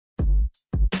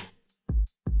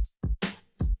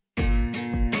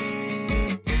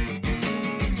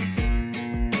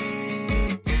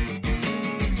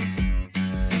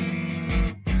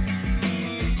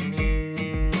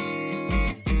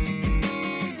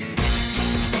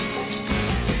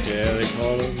They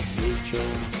call him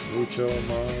Mucho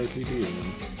Marzipan.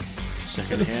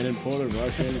 Second-hand imported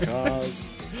Russian cars.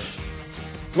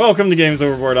 Welcome to Games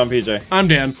Overboard. I'm PJ. I'm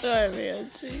Dan.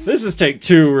 This is take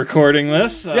 2 recording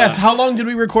this. Yes, how long did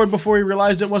we record before we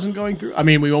realized it wasn't going through? I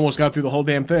mean, we almost got through the whole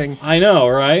damn thing. I know,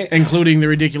 right? Including the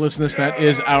ridiculousness that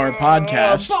is our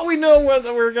podcast. But we know what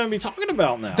we're going to be talking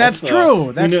about now. That's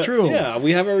true. That's true. Yeah,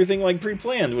 we have everything like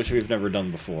pre-planned, which we've never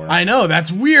done before. I know,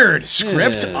 that's weird.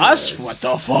 Script Yes. us? What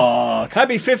the fuck?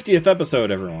 Happy 50th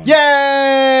episode, everyone.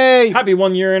 Yay! Happy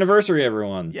 1 year anniversary,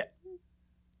 everyone. Yeah.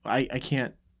 I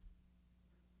can't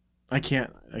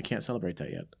celebrate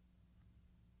that yet.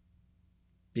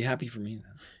 Be happy for me,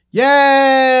 then.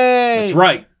 Yay! That's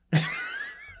right.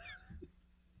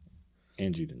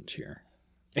 Angie didn't cheer.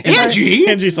 Angie?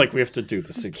 Angie's like, we have to do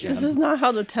this again. This is not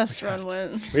how the test run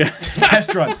went. Yeah.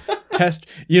 Test run. Test.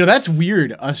 You know, that's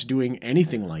weird, us doing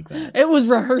anything like that. It was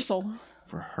rehearsal.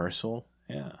 Rehearsal?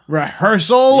 Yeah.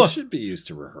 Rehearsal? You should be used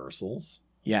to rehearsals.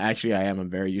 Yeah, actually, I am. I'm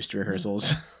very used to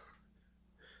rehearsals.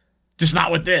 Just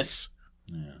not with this.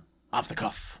 Yeah. Off the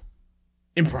cuff.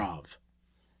 Improv.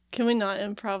 Can we not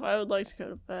improv? I would like to go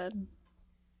to bed.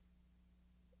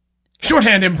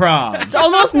 Shorthand improv. It's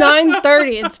almost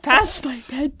 9:30. It's past my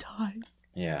bedtime.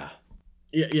 Yeah.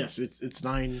 Yes, it's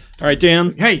 9. All right,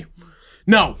 Dan. Hey.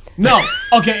 No.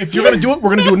 Okay, if you're going to do it,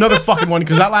 we're going to do another fucking one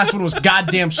because that last one was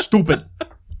goddamn stupid.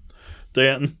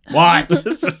 Dan. What?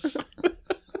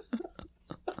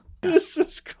 This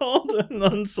is called an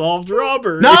unsolved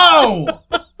robbery. No!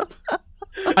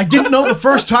 I didn't know the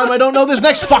first time. I don't know this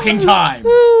next fucking time.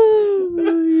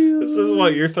 This is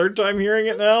what, your third time hearing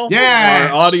it now? Yes.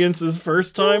 Our audience's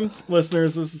first time?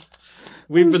 Listeners,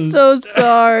 we've been... So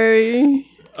sorry.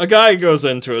 A guy goes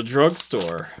into a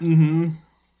drugstore. Mm-hmm.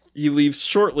 He leaves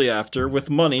shortly after with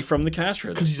money from the cash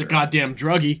register. Because he's a goddamn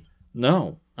druggie.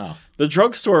 No. Oh. The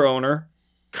drugstore owner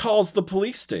calls the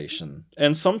police station,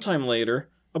 and sometime later,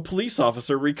 a police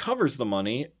officer recovers the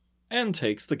money and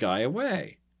takes the guy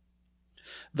away.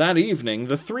 That evening,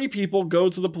 the 3 people go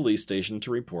to the police station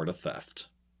to report a theft.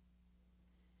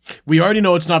 We already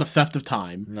know it's not a theft of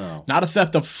time. No. Not a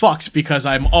theft of fucks because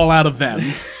I'm all out of them.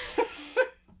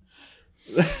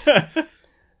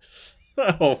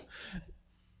 So,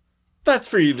 that's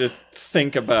for you to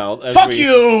think about. As Fuck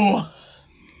you!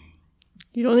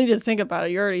 You don't need to think about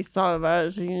it. You already thought about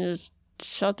it, so you can just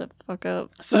shut the fuck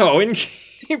up. So, in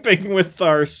keeping with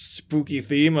our spooky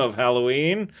theme of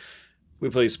Halloween, we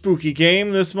play a spooky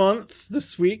game this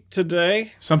week,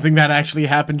 today. Something that actually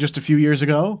happened just a few years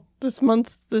ago. This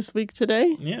week,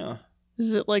 today? Yeah.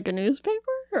 Is it like a newspaper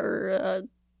or a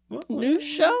Well, news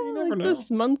show? you never Like know. this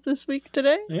month, this week,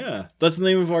 today? Yeah, that's the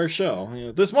name of our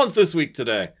show. This month, this week,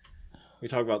 today. We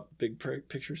talk about big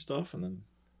picture stuff and then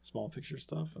small picture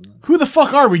stuff. And then... Who the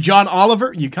fuck are we, John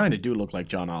Oliver? You kind of do look like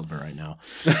John Oliver right now.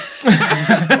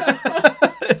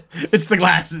 It's the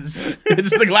glasses.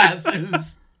 It's the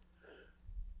glasses.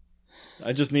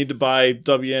 I just need to buy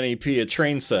WNEP a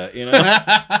train set, you know?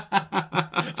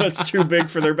 That's too big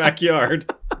for their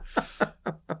backyard.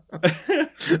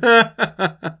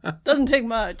 Doesn't take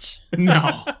much.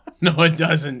 No, it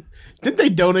doesn't. Didn't they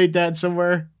donate that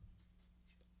somewhere?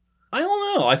 I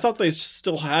don't know. I thought they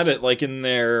still had it like in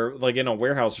their in a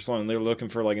warehouse or something. They were looking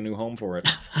for like a new home for it.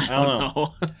 I don't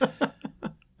know.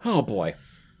 Oh boy.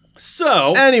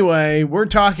 So Anyway, we're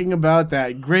talking about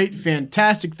that great,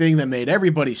 fantastic thing that made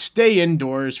everybody stay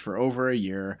indoors for over a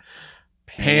year.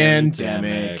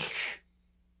 Pandemic.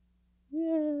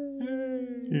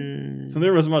 And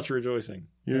there was much rejoicing.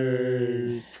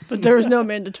 Yay. But there was no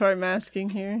mandatory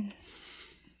masking here.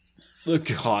 Oh,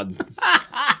 God.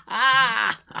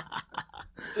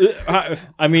 I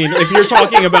mean, if you're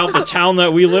talking about the town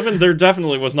that we live in, there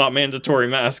definitely was not mandatory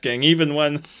masking, even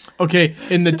when... Okay,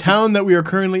 in the town that we are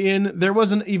currently in, there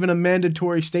wasn't even a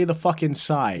mandatory stay the fuck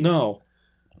inside. No.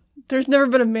 There's never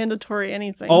been a mandatory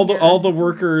anything. All here. the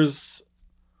workers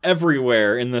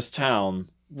everywhere in this town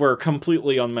were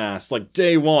completely unmasked. Like,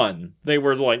 day one, they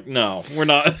were like, no, we're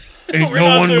not... Ain't we're no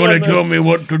not one doing gonna that. tell me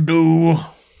what to do.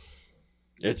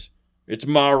 It's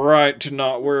my right to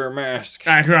not wear a mask.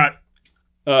 That's right.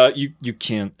 You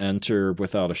can't enter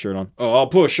without a shirt on. Oh, I'll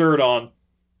put a shirt on.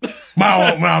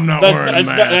 Well, I'm not wearing a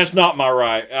mask. That's not my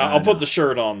right. I'll know. put the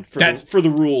shirt on for the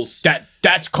rules.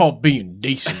 That's called being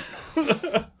decent.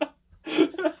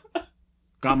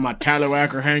 Got my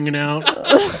tallywacker hanging out.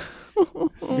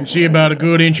 You can see about a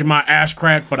good inch of my ass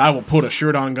crack, but I will put a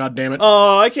shirt on, goddammit.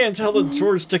 Oh, I can't tell the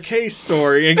George Takei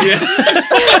story again.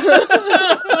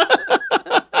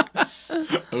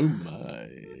 Oh my.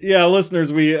 Yeah,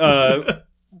 listeners, we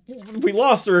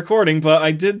lost the recording, but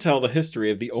I did tell the history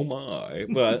of the oh my.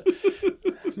 But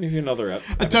Maybe another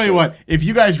episode. I tell you what, if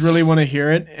you guys really want to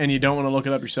hear it and you don't want to look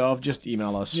it up yourself, just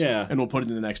email us. Yeah. And we'll put it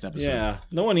in the next episode. Yeah.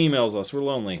 No one emails us. We're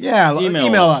lonely. Yeah,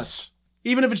 email us.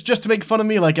 Even if it's just to make fun of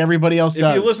me like everybody else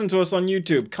does. If you listen to us on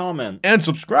YouTube, comment. And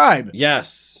subscribe.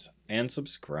 Yes. And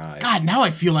subscribe. God, now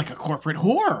I feel like a corporate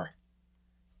whore.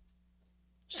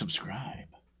 Subscribe.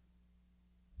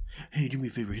 Hey, do me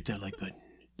a favor, hit that like button.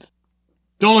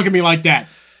 Don't look at me like that.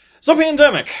 So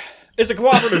Pandemic. It's a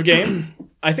cooperative game.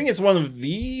 I think it's one of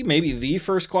maybe the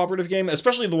first cooperative game,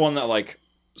 especially the one that, like,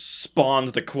 spawned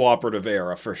the cooperative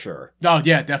era for sure. Oh,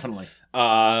 yeah, definitely.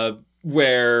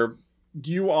 Where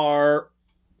you are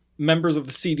members of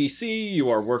the CDC, you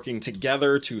are working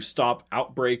together to stop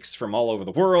outbreaks from all over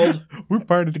the world. We're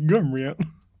part of the government.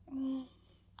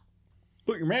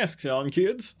 Put your masks on,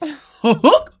 kids. 2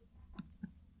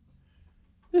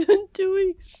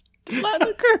 weeks. Flatten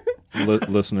the curve.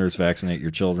 Listeners, vaccinate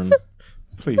your children.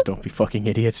 Please don't be fucking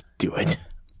idiots. Do it.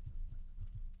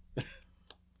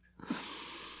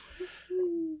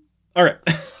 All right.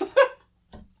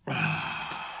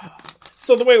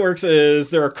 So the way it works is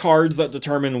there are cards that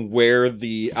determine where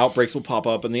the outbreaks will pop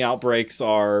up, and the outbreaks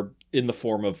are in the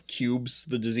form of cubes,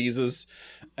 the diseases.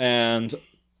 And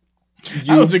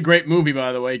That was a great movie,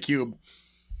 by the way, Cube.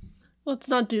 Let's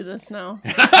not do this now.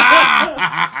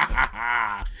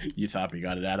 You thought we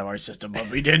got it out of our system, but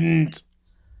we didn't.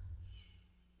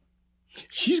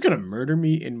 She's gonna murder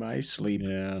me in my sleep.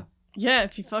 yeah. Yeah,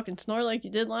 if you fucking snore like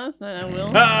you did last night, I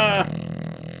will. Ah!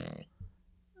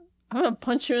 I'm gonna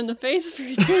punch you in the face if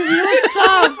you're gonna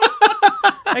stop.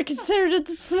 I considered it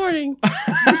this morning.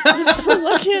 You're so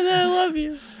lucky that I love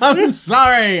you. I'm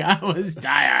sorry, I was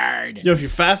tired. You know, if you're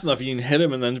fast enough, you can hit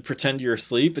him and then pretend you're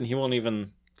asleep, and he won't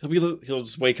even. He'll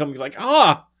just wake up and be like,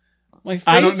 my face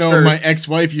I don't know. hurts. My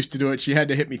ex-wife used to do it. She had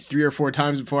to hit me 3 or 4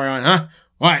 times before I went, huh?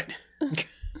 What?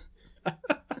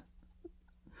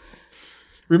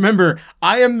 Remember,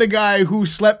 I am the guy who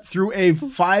slept through a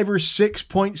 5 or 6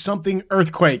 point something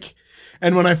earthquake.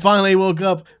 And when I finally woke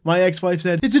up, my ex-wife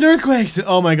said, "It's an earthquake." I said,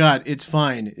 "Oh my God, it's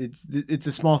fine. It's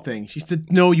a small thing." She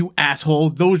said, "No, you asshole.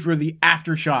 Those were the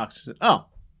aftershocks." I said, "Oh.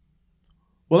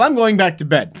 Well, I'm going back to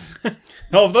bed."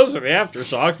 Oh, if those are the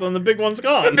aftershocks, then the big one's The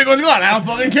gone. big one's gone. I don't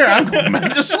fucking care. I'm going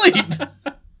back to sleep.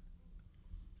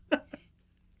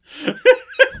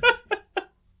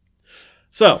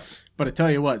 So, But I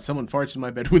tell you what, someone farts in my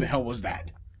bed. Who the hell was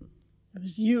that? It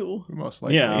was you. Most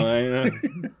likely. yeah.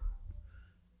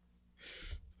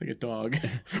 Like a dog.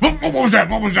 What was that?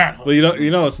 What was that? Well,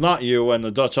 you know it's not you when the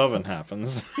Dutch oven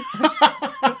happens.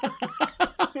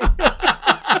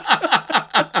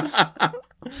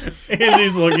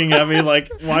 Angie's looking at me like,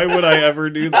 why would I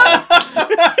ever do that?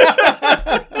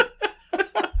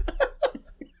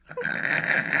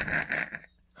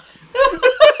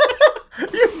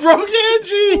 You broke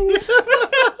Angie!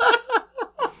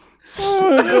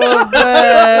 Oh,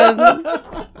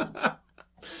 bad.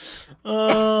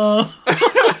 Oh.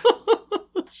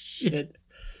 Shit.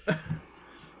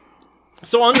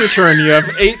 So on your turn, you have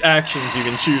 8 actions you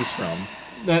can choose from.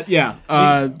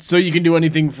 So you can do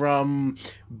anything from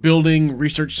building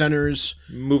research centers,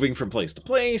 Moving from place to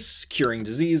place, curing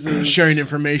diseases. sharing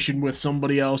information with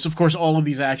somebody else. Of course, all of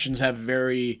these actions have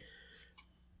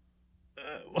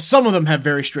some of them have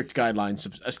very strict guidelines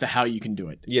as to how you can do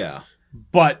it. Yeah.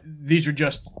 But these are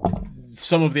just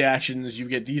some of the actions. You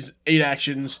get these 8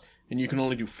 actions, and you can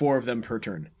only do 4 of them per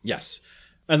turn. Yes.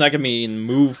 And that can mean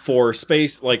move 4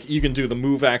 space. Like, you can do the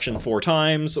move action 4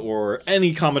 times, or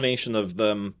any combination of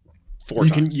them 4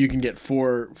 times. You can get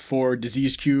four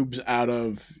disease cubes out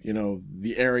of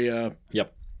the area.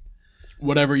 Yep.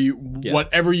 Whatever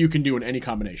you can do in any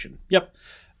combination. Yep.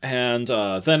 And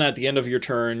then at the end of your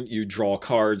turn, you draw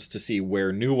cards to see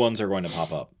where new ones are going to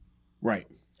pop up. Right.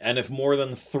 And if more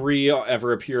than 3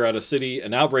 ever appear at a city,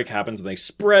 an outbreak happens and they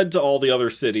spread to all the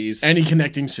other cities. Any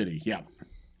connecting city, yeah.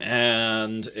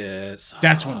 And it's...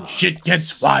 That's when shit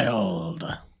gets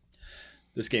wild.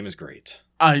 This game is great.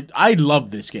 I love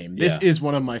this game. This Yeah. is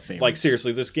one of my favorites. Like,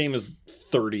 seriously, this game is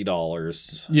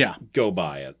 $30. Yeah. Go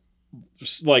buy it.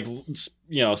 Just, like,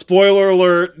 spoiler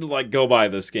alert, like, go buy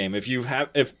this game.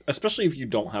 Especially if you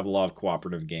don't have a lot of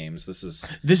cooperative games, this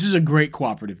is a great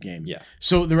cooperative game. Yeah.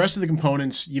 So the rest of the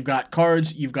components, you've got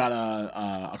cards, you've got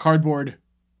a cardboard,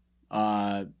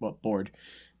 board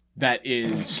that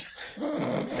is.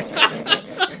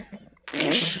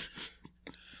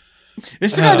 This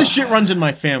is the kind of shit runs in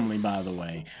my family, by the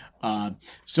way.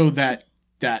 So that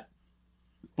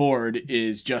board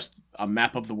is just a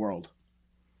map of the world.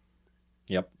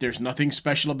 Yep. There's nothing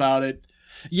special about it.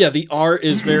 Yeah, the art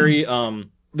is very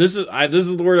this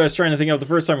is the word I was trying to think of the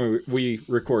first time we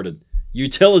recorded.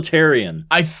 Utilitarian.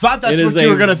 I thought that's It what is you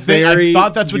a were going to think. I very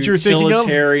thought that's what you were thinking of.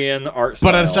 Utilitarian art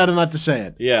style. But I decided not to say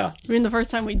it. Yeah. You mean the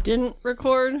first time we didn't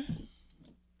record?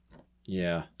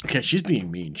 Yeah. Okay, she's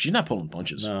being mean. She's not pulling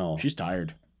punches. No. She's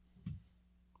tired.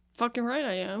 Fucking right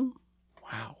I am.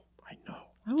 Wow, I know.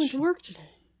 I went to work today.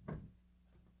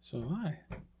 So hi.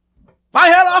 My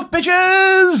head off,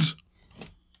 bitches!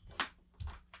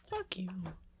 Fuck you.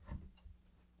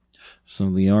 So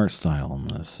the art style in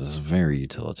this is very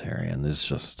utilitarian. It's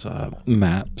just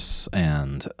maps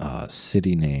and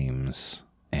city names,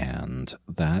 and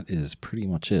that is pretty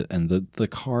much it. And the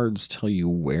cards tell you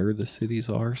where the cities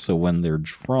are, so when they're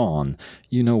drawn,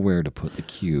 you know where to put the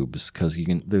cubes, because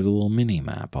there's a little mini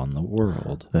map on the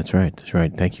world. That's right.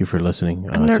 Thank you for listening.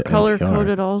 And they're to color NPR.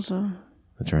 coded also.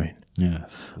 That's right.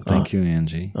 Yes. Thank you,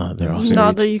 Angie. They're also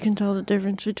Not that you can tell the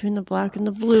difference between the black and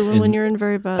the blue and when you're in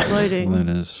very bad lighting. That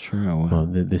is true. Well,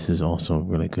 this is also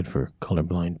really good for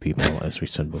colorblind people, as we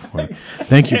said before.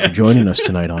 Thank you for joining us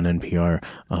tonight on NPR.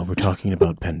 We're talking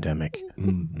about pandemic.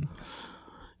 Mm.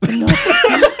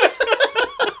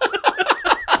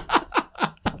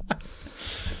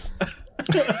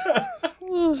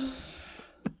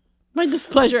 My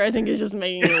displeasure, I think, is just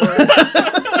making it worse.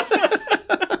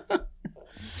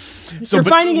 You're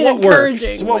finding it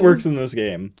encouraging. What works in this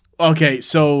game? Okay,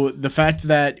 so the fact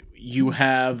that you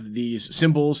have these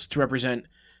symbols to represent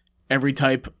every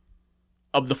type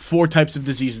of the 4 types of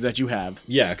diseases that you have.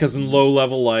 Yeah, because in low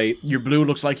level light. Your blue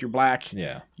looks like your black.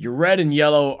 Yeah. Your red and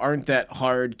yellow aren't that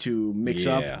hard to mix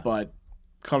Yeah. up, but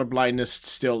color blindness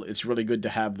still, it's really good to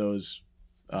have those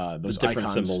Different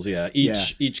icons. symbols, yeah.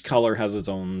 Each color has its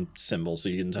own symbol, so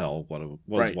you can tell what is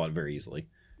Right. what very easily.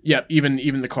 Yep,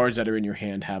 even the cards that are in your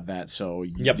hand have that, so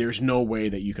Yep. there's no way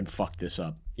that you can fuck this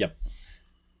up. Yep.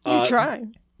 You try.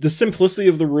 The simplicity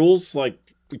of the rules, like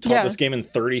we taught this game in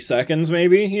 30 seconds,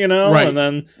 maybe, you know, Right. and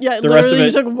then Yeah, the rest of literally it.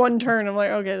 you took one turn. I'm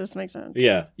like, okay, this makes sense.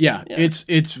 Yeah, Yeah, Yeah.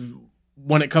 it's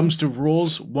when it comes to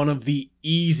rules, one of the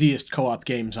easiest co-op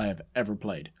games I have ever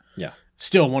played. yeah,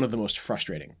 Still one of the most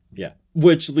frustrating. yeah.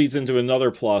 Which leads into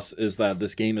another plus is that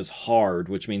this game is hard,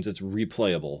 which means it's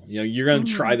replayable. You know, you're gonna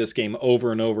try this game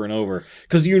over and over and over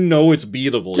because you know it's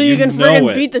beatable. So you can know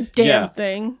friggin' it. beat the damn Yeah.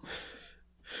 thing.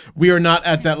 We are not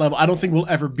at that level. I don't think we'll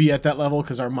ever be at that level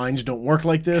because our minds don't work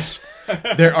like this.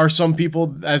 There are some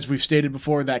people, as we've stated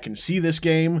before, that can see this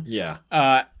game, Yeah,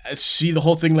 see the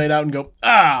whole thing laid out and go,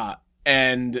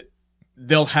 and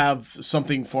they'll have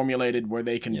something formulated where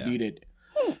they can Yeah. beat it.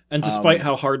 and despite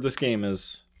how hard this game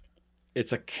is,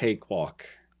 it's a cakewalk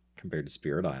compared to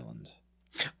Spirit Island.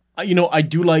 I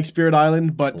do like Spirit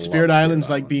Island, but Love Spirit Spirit Island's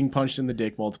like Island. being punched in the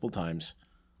dick multiple times.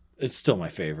 It's still my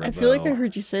favorite. I feel like I though.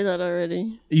 heard you say that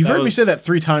already. You've That heard me was- say that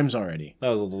 3 times already. That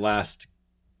was the last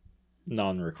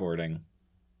non-recording,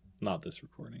 not this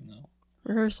recording though.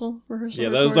 Rehearsal. Yeah,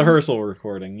 that was the Hersel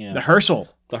recording. Yeah, The Hersel.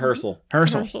 the Hersel.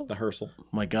 Hersel. The Hersel.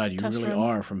 My God, you Test really run.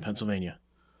 are from Pennsylvania.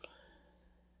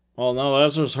 Well, no,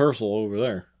 that's just Hersel over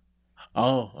there.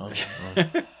 Oh.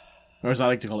 Or as I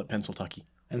like to call it, Pennsyltucky.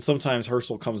 And sometimes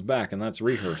Hersel comes back, and that's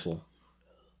rehearsal.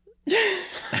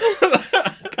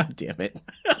 God damn it.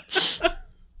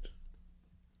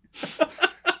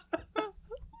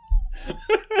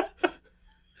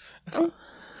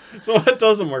 So what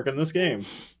doesn't work in this game?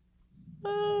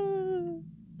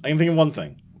 I can think of one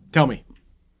thing. Tell me.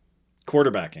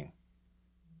 Quarterbacking.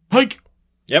 Hike!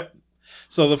 Yep.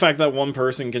 So the fact that one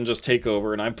person can just take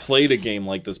over, and I played a game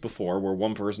like this before where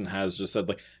one person has just said,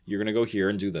 like, you're going to go here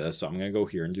and do this, so I'm going to go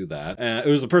here and do that. And it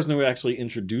was the person who actually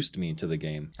introduced me to the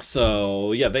game.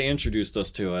 So, yeah, they introduced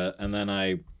us to it, and then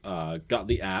I got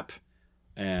the app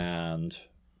and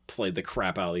played the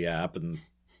crap out of the app and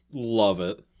love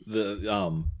it.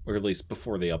 Or at least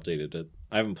before they updated it.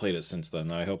 I haven't played it since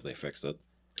then. I hope they fixed it.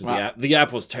 Because Wow. the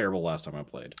app was terrible last time I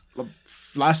played.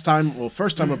 First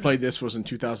time I played this was in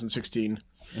 2016.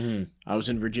 Mm-hmm. I was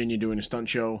in Virginia doing a stunt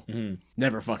show. Mm-hmm.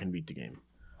 Never fucking beat the game.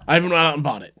 I even went out and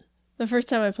bought it. The first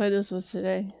time I played this was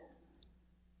today.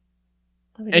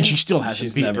 And she still hasn't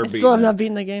She's beaten never it. beat- still have beaten it. not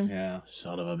beaten the game. Yeah.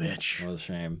 Son of a bitch. What a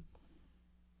shame.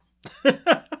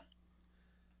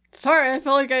 Sorry, I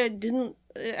felt like I didn't.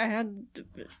 I had.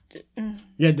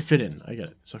 You had to fit in. I get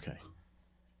it. It's okay.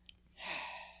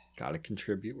 Gotta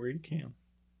contribute where you can.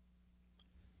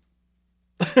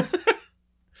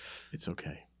 It's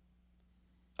okay.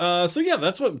 So yeah,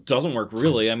 that's what doesn't work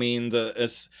really. I mean,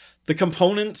 the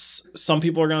components some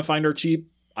people are gonna find are cheap.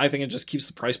 I think it just keeps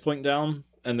the price point down,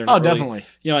 and they're not really- Definitely.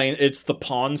 You know, I mean, it's the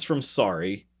pawns from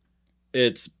Sorry,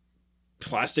 it's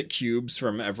plastic cubes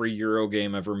from every Euro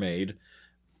game ever made,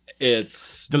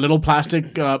 It's The little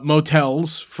plastic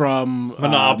motels from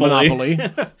Monopoly.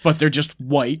 but they're just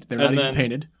white. They're not And even then-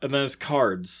 painted. and then it's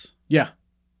cards. Yeah,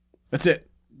 that's it.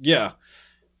 Yeah.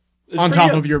 It's On pretty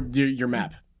top good. of your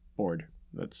map board.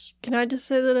 That's Can I just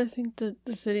say that I think that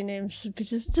the city name should be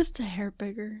just a hair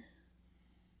bigger?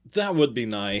 That would be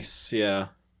nice, yeah.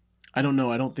 I don't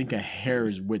know. I don't think a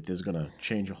hair's width is gonna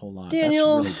change a whole lot.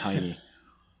 Daniel. That's really tiny.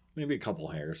 Maybe a couple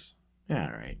hairs. Yeah,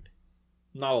 all right.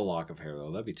 Not a lock of hair,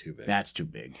 though. That'd be too big. That's too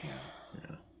big.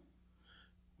 Yeah.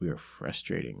 We are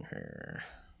frustrating her.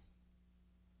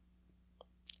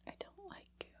 I don't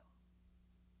like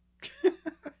you.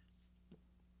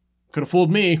 Could have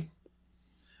fooled me.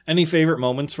 Any favorite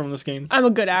moments from this game? I'm a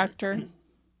good actor.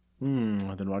 Then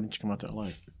why didn't you come out to LA?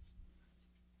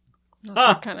 Not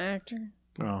Ah. that kind of actor.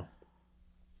 Oh.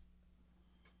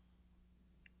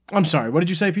 I'm sorry. What did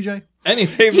you say, PJ? Any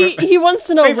favorite? He wants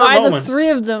to know Favorite why moments. the three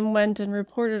of them went and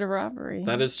reported a robbery.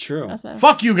 That is true. A theft.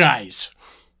 Fuck you guys.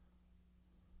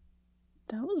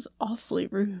 That was awfully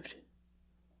rude.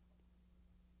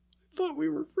 I thought we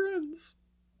were friends.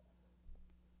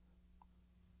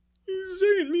 You're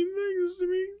saying mean things to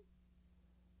me.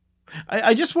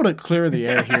 I just want to clear the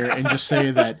air here and just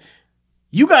say that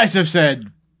you guys have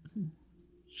said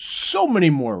so many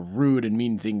more rude and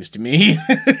mean things to me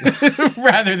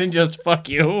rather than just fuck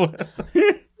you.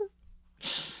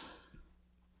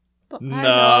 But No,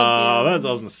 I love that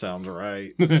you. doesn't sound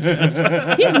right.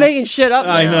 He's making shit up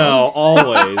now. I know,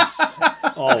 always.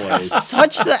 Always.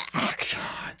 Such the actor.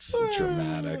 God, it's so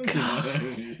dramatic.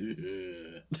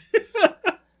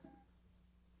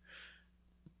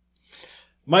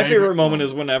 My favorite moment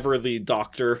is whenever the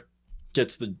doctor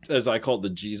gets the, as I call it, the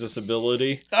Jesus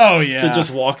ability Oh, yeah. to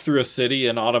just walk through a city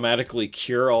and automatically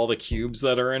cure all the cubes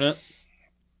that are in it.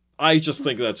 I just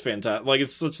think that's fantastic. Like,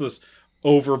 it's such this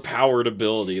overpowered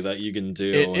ability that you can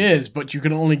do. It is, but you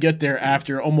can only get there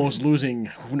after almost losing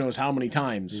who knows how many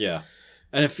times. Yeah.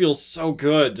 And it feels so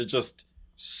good to just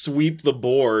sweep the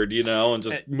board, you know, and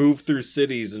just move through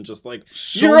cities and just like,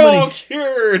 So you're many- all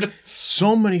cured!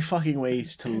 So many fucking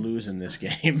ways to lose in this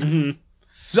game.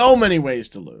 So many ways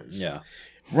to lose. Yeah.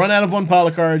 Run out of one pile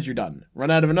of cards, you're done. Run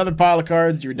out of another pile of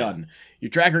cards, you're done. Your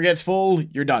tracker gets full,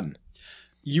 you're done.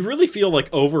 You really feel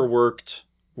like overworked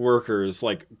workers,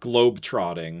 like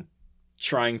globetrotting,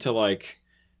 trying to like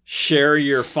share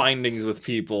your findings with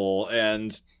people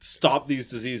and stop these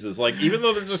diseases. Like, even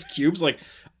though they're just cubes, like,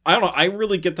 I don't know, I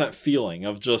really get that feeling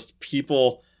of just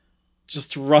people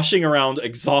just rushing around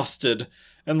exhausted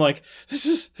and like, this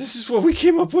is what we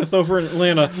came up with over in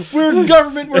Atlanta. We're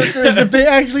government workers if they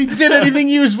actually did anything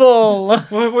useful.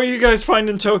 What you guys find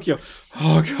in Tokyo?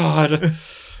 Oh god.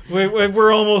 Wait,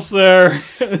 we're almost there.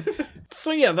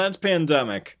 So yeah, that's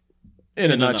Pandemic. In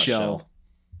a nutshell.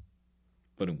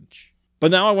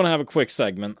 But now I want to have a quick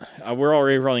segment. We're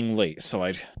already running late, so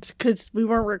It's because we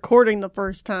weren't recording the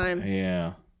first time.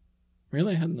 yeah.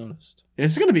 Really, I hadn't noticed.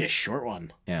 It's going to be a short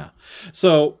one. Yeah.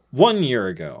 So 1 year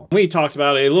ago, we talked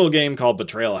about a little game called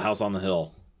Betrayal: House on the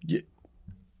Hill.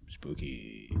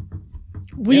 Spooky.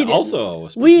 We Yeah, didn't. also,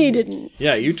 We didn't.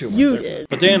 yeah, you two. weren't You there. did.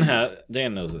 But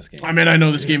Dan knows this game. I mean, I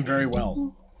know this game very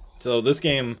well. So this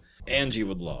game, Angie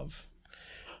would love.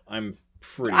 I'm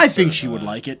pretty. I think certain she of would that.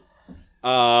 like it.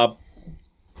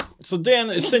 So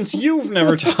Dan, since you've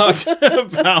never talked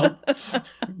about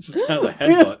just how the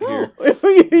headbutt here.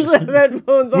 We usually have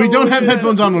headphones on. We don't when have do that.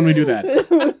 headphones on when we do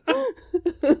that.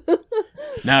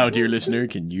 Now, dear listener,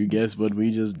 can you guess what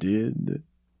we just did?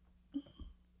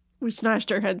 We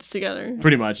smashed our heads together.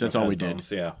 Pretty much, that's all we did.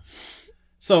 Headphones, yeah.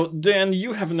 So Dan,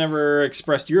 you have never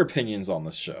expressed your opinions on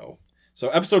this show. So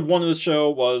episode 1 of this show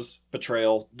was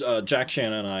Betrayal. Jack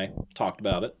Shannon and I talked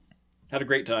about it. Had a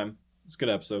great time. It was a good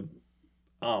episode.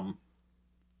 What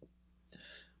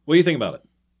do you think about it?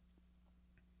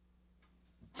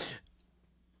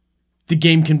 The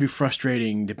game can be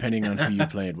frustrating depending on who you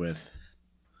play it with.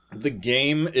 The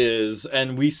game is,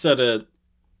 and we said it,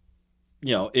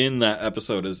 you know, in that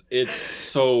episode, is it's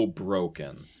so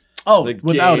broken. Oh, The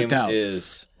without a game doubt.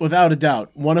 is Without a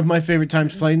doubt. One of my favorite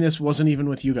times playing this wasn't even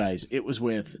with you guys. It was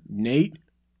with Nate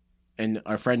and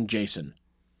our friend Jason.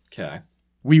 okay.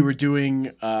 We were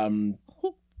doing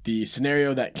the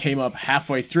scenario that came up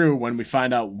halfway through when we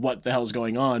find out what the hell's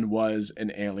going on was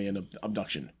an alien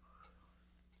abduction.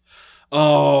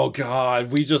 Oh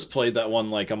God, we just played that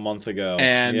one like a month ago,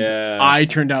 And yeah. I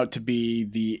turned out to be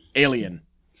the alien.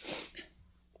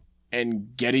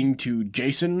 And getting to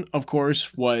Jason, of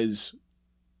course, was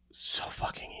so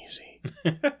fucking easy.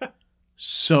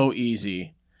 So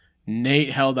easy.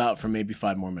 Nate held out for maybe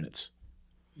 5 more minutes.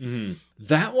 Mhm.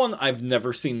 That one I've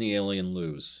never seen the alien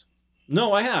lose.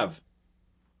 No, I have.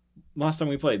 last time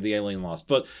we played, the alien lost.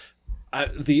 But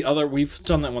we've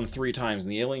done that one 3 times,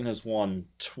 and the alien has won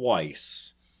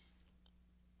twice.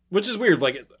 Which is weird.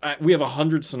 Like, we have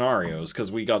 100 scenarios because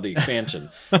we got the expansion.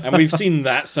 And we've seen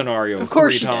that scenario Of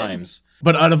course 3 you did. times.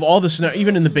 But out of all the scenarios,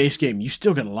 even in the base game, you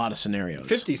still get a lot of scenarios.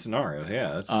 50 scenarios,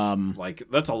 yeah. That's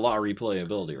that's a lot of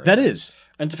replayability, right? That is.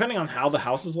 And depending on how the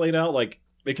house is laid out, like,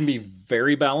 it can be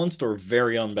very balanced or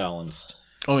very unbalanced.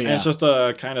 Oh, yeah. And it's just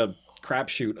a kind of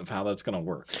crapshoot of how that's going to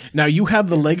work. Now, you have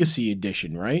the Legacy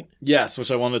Edition, right? Yes, which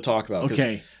I wanted to talk about. 'Cause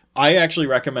Okay. I actually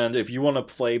recommend, if you want to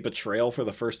play Betrayal for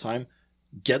the first time,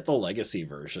 get the Legacy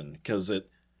version, because it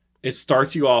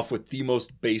starts you off with the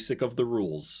most basic of the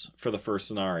rules for the first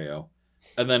scenario,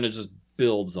 and then it just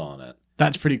builds on it.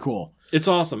 That's pretty cool. It's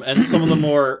awesome, and some of the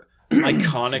more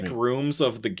iconic rooms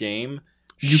of the game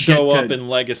You show get to- up in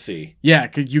Legacy. Yeah,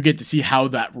 because you get to see how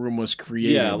that room was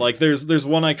created. Yeah, like there's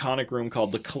one iconic room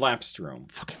called the Collapsed Room.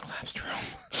 Fucking collapsed room.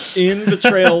 In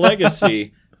Betrayal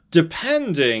Legacy,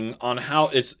 depending on how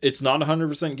it's not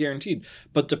 100% guaranteed,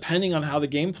 but depending on how the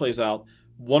game plays out,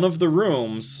 one of the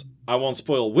rooms, I won't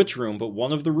spoil which room, but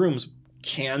one of the rooms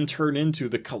can turn into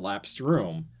the Collapsed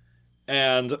Room.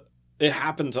 And it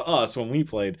happened to us when we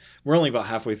played. We're only about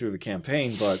halfway through the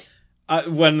campaign, but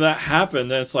when that happened,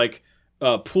 then it's like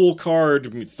pool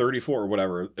card 34 or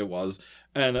whatever it was,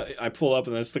 and I pull up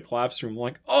and it's the Collapsed Room. I'm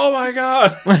like, oh my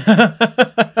god,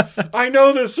 I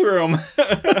know this room.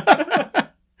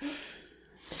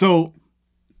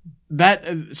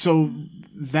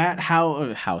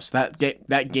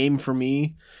 That game for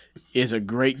me is a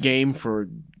great game for,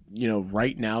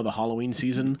 right now, the Halloween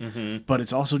season, Mm-hmm. but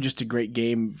it's also just a great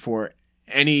game for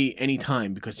any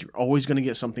time, because you're always going to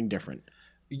get something different.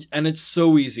 And it's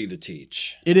so easy to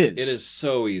teach. It is. It is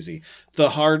so easy.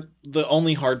 The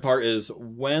only hard part is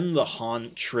when the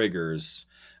haunt triggers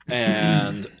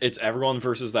and it's everyone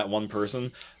versus that one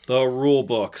person, the rule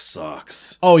book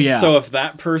sucks. Oh, yeah. So if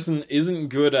that person isn't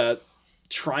good at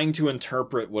trying to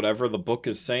interpret whatever the book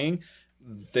is saying,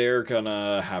 they're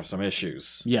gonna have some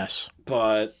issues. Yes.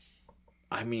 But,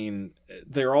 I mean,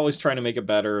 they're always trying to make it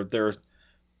better. There are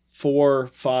 4,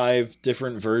 5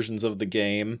 different versions of the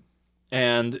game.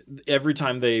 And every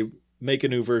time they make a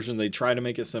new version, they try to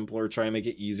make it simpler, try to make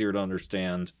it easier to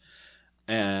understand.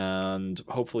 And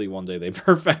hopefully one day they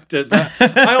perfect it. But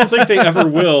I don't think they ever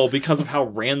will, because of how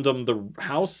random the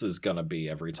house is going to be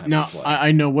every time Now, you play.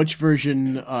 I know which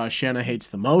version Shanna hates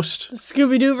the most. The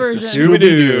Scooby-Doo version.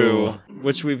 Scooby-Doo,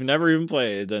 which we've never even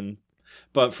played.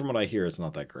 But from what I hear, it's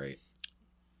not that great.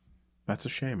 That's a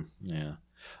shame. Yeah.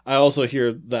 I also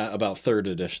hear that about 3rd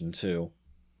edition, too.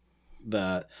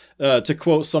 That to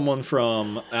quote someone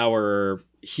from our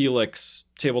Helix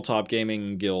Tabletop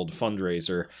Gaming Guild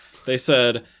fundraiser, they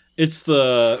said it's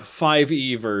the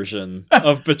 5e version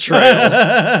of Betrayal,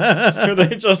 where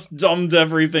they just dumbed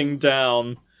everything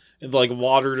down and like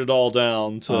watered it all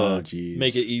down to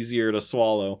make it easier to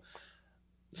swallow.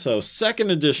 So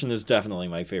 2nd edition is definitely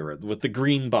my favorite, with the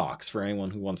green box for anyone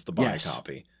who wants to buy a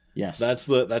copy. Yes, that's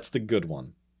the good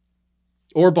one.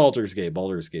 Or Baldur's Gate.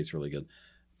 Baldur's Gate's really good.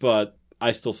 But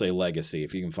I still say Legacy,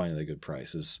 if you can find it at a good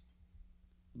price, is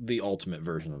the ultimate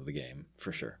version of the game,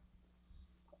 for sure.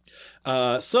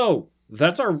 So,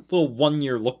 that's our little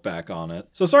 1-year look back on it.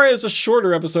 So, sorry it's a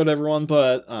shorter episode, everyone,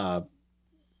 but,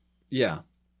 yeah.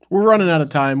 We're running out of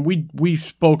time. We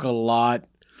spoke a lot,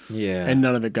 Yeah. and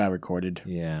none of it got recorded.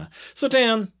 Yeah. So,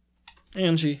 Dan,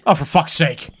 Angie. Oh, for fuck's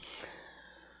sake.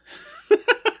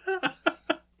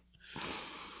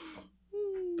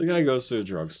 The guy goes to a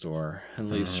drugstore and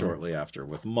leaves shortly after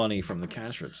with money from the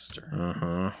cash register.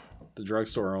 Uh-huh. The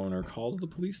drugstore owner calls the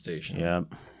police station. Yep.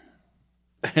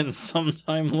 And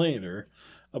sometime later,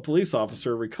 a police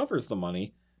officer recovers the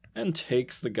money and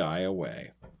takes the guy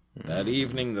away. That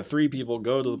evening, the 3 people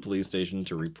go to the police station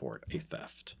to report a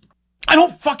theft. I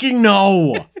don't fucking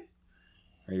know.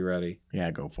 Are you ready?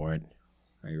 Yeah, go for it.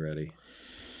 Are you ready?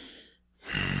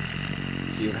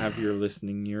 Do you have your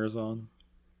listening ears on?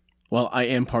 Well, I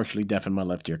am partially deaf in my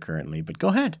left ear currently, but go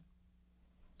ahead.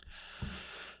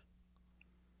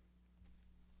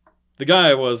 The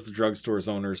guy was the drugstore's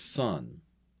owner's son.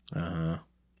 Uh-huh.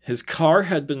 His car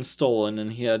had been stolen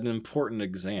and he had an important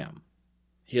exam.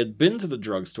 He had been to the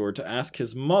drugstore to ask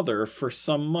his mother for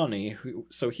some money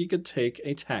so he could take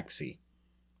a taxi.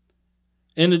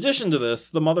 In addition to this,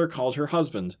 the mother called her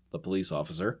husband, the police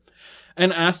officer,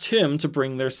 and asked him to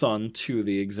bring their son to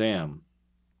the exam.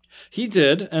 He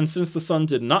did, and since the son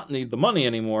did not need the money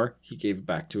anymore, he gave it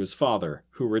back to his father,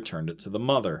 who returned it to the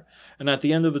mother. And at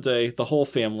the end of the day, the whole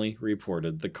family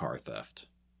reported the car theft.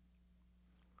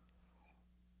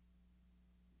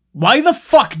 Why the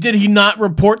fuck did he not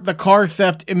report the car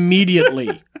theft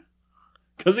immediately?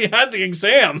 Because he had the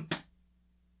exam.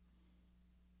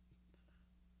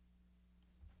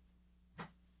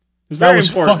 It's That very was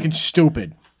important. fucking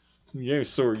stupid. Yeah,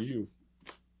 so are you.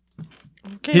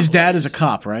 Okay. His dad is a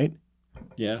cop, right?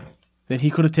 Yeah. Then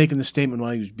he could have taken the statement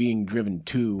while he was being driven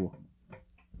to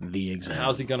the exam.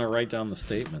 How's he gonna write down the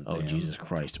statement? Oh, Dan? Jesus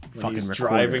Christ. When Fucking he's recorder.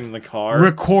 driving the car.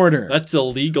 Recorder. That's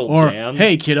illegal, Or, Dan.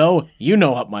 hey, kiddo, you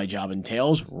know what my job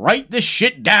entails. Write this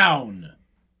shit down.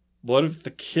 What if the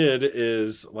kid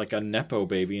is like a nepo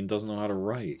baby and doesn't know how to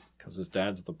write because his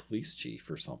dad's the police chief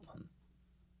or something?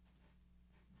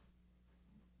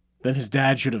 Then his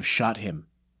dad should have shot him.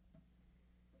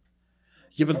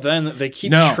 Yeah, but then they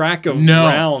keep No. track of No.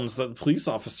 rounds that the police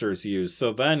officers use.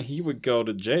 So then he would go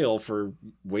to jail for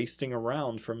wasting a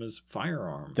round from his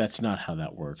firearm. That's not how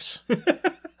that works.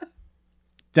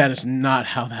 That is not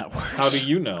how that works. How do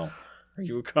you know? Are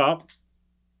you a cop?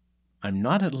 I'm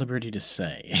not at liberty to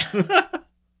say.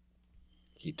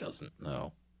 He doesn't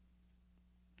know.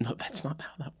 No, that's not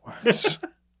how that works.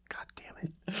 God damn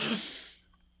it.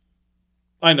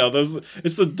 I know,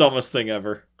 it's the dumbest thing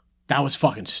ever. That was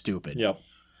fucking stupid. Yep.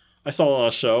 I saw it on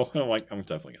a show, and I'm like, I'm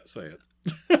definitely gonna say it.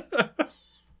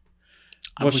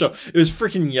 What show? It was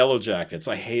freaking Yellow Jackets.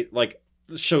 I hate, like,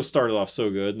 the show started off so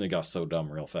good, and it got so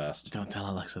dumb real fast. Don't tell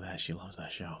Alexa that. She loves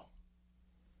that show.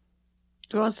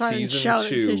 Go outside and Season shout it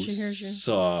so 2 she hears you.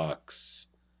 sucks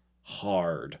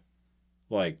hard.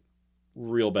 Like,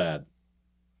 real bad.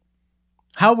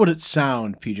 How would it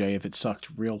sound, PJ, if it sucked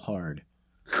real hard?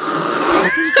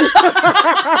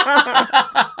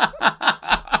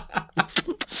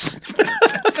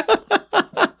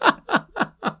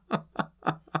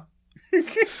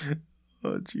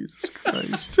 Oh, Jesus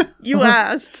Christ. You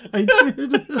asked. I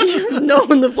did. No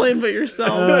one to blame but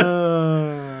yourself.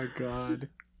 Oh, God.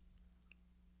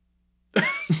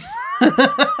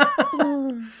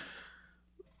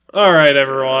 All right,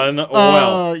 everyone.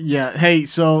 Well, yeah. Hey,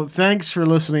 so thanks for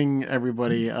listening,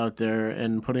 everybody out there,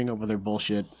 and putting up with their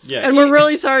bullshit. yeah. And we're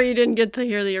really sorry you didn't get to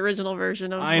hear the original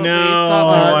version of I what we know, thought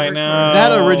we were I know. recording.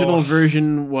 That original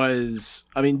version was,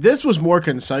 I mean, this was more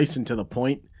concise and to the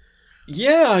point.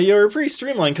 Yeah, you were pretty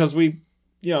streamlined because we,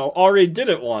 already did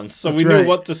it once, so That's we knew right.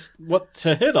 what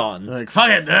to hit on. Like, fuck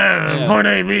it, point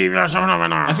A, B,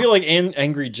 I feel like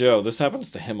Angry Joe. This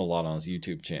happens to him a lot on his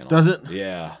YouTube channel. Does it?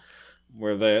 Yeah,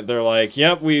 where they're like,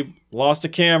 "Yep, we lost a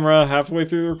camera halfway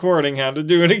through the recording. Had to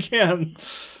do it again."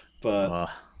 But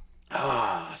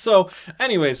so,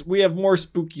 anyways, we have more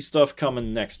spooky stuff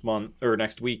coming next month or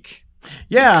next week.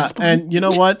 Yeah, and you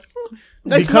know what?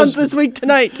 Next month, this week,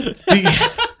 tonight.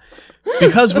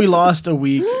 Because we lost a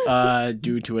week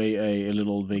due to a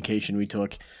little vacation we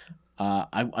took,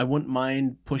 I wouldn't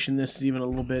mind pushing this even a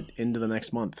little bit into the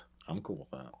next month. I'm cool with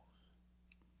that.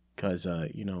 Because,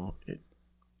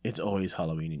 it's always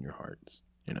Halloween in your hearts,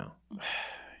 You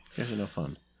guys are no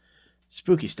fun.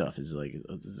 Spooky stuff is like...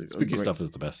 Spooky stuff is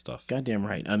the best stuff. Goddamn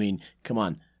right. I mean, come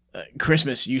on.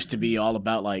 Christmas used to be all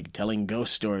about, like, telling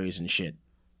ghost stories and shit.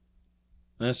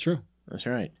 That's true. That's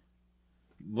right.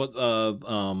 What's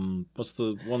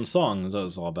the one song that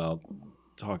was all about?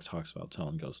 Talks about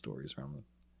telling ghost stories around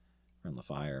the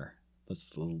fire. That's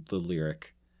the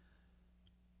lyric.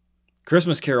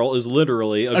 Christmas Carol is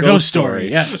literally a ghost story.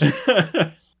 Yes.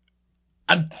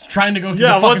 I'm trying to go through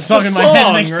Yeah, the fucking what's song the in my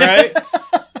head. song, right?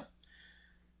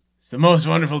 It's the most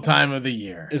wonderful time of the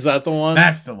year. Is that the one?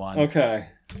 That's the one. Okay.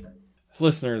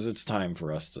 Listeners, it's time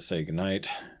for us to say goodnight.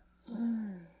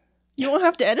 You won't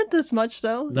have to edit this much,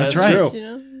 though. That's right. True. You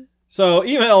know? So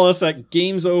email us at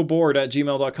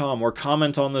gamesoboard@gmail.com or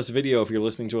comment on this video if you're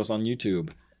listening to us on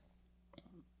YouTube.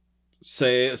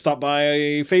 Stop by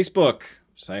Facebook,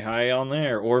 say hi on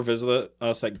there, or visit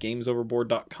us at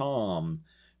gamesoverboard.com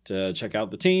to check out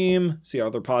the team, see our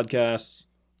other podcasts.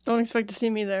 Don't expect to see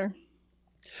me there.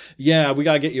 Yeah, we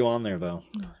gotta get you on there though.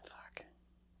 Oh, fuck.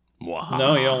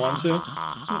 No, you don't want to? Okay.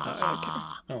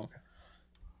 Oh, okay.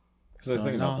 Because I was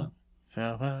thinking about that.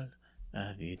 Farewell,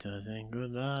 Avita, and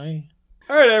goodbye.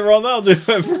 All right, everyone, that'll do it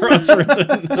for us for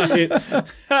tonight.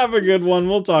 Have a good one.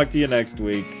 We'll talk to you next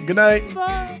week. Good night.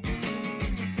 Bye.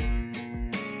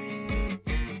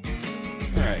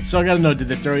 All right. So I gotta know, did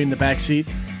they throw you in the back seat?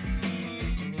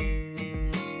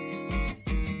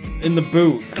 In the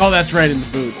boot. Oh, that's right, in the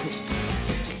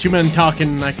booth. Two men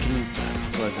talking. I can.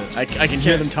 What was it? I can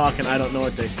hear them talking. I don't know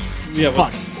what they. Yeah.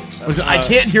 Fuck. I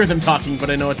can't hear them talking, but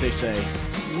I know what they say.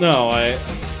 No, I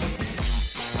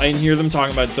can hear them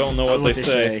talking about don't know what they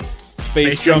say.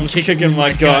 Bass drums kicking in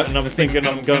my gut, and I'm thinking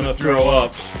I'm gonna throw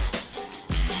up.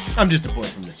 I'm just a boy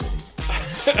from the city.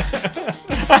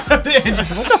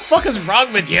 Just, what the fuck is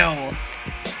wrong with you?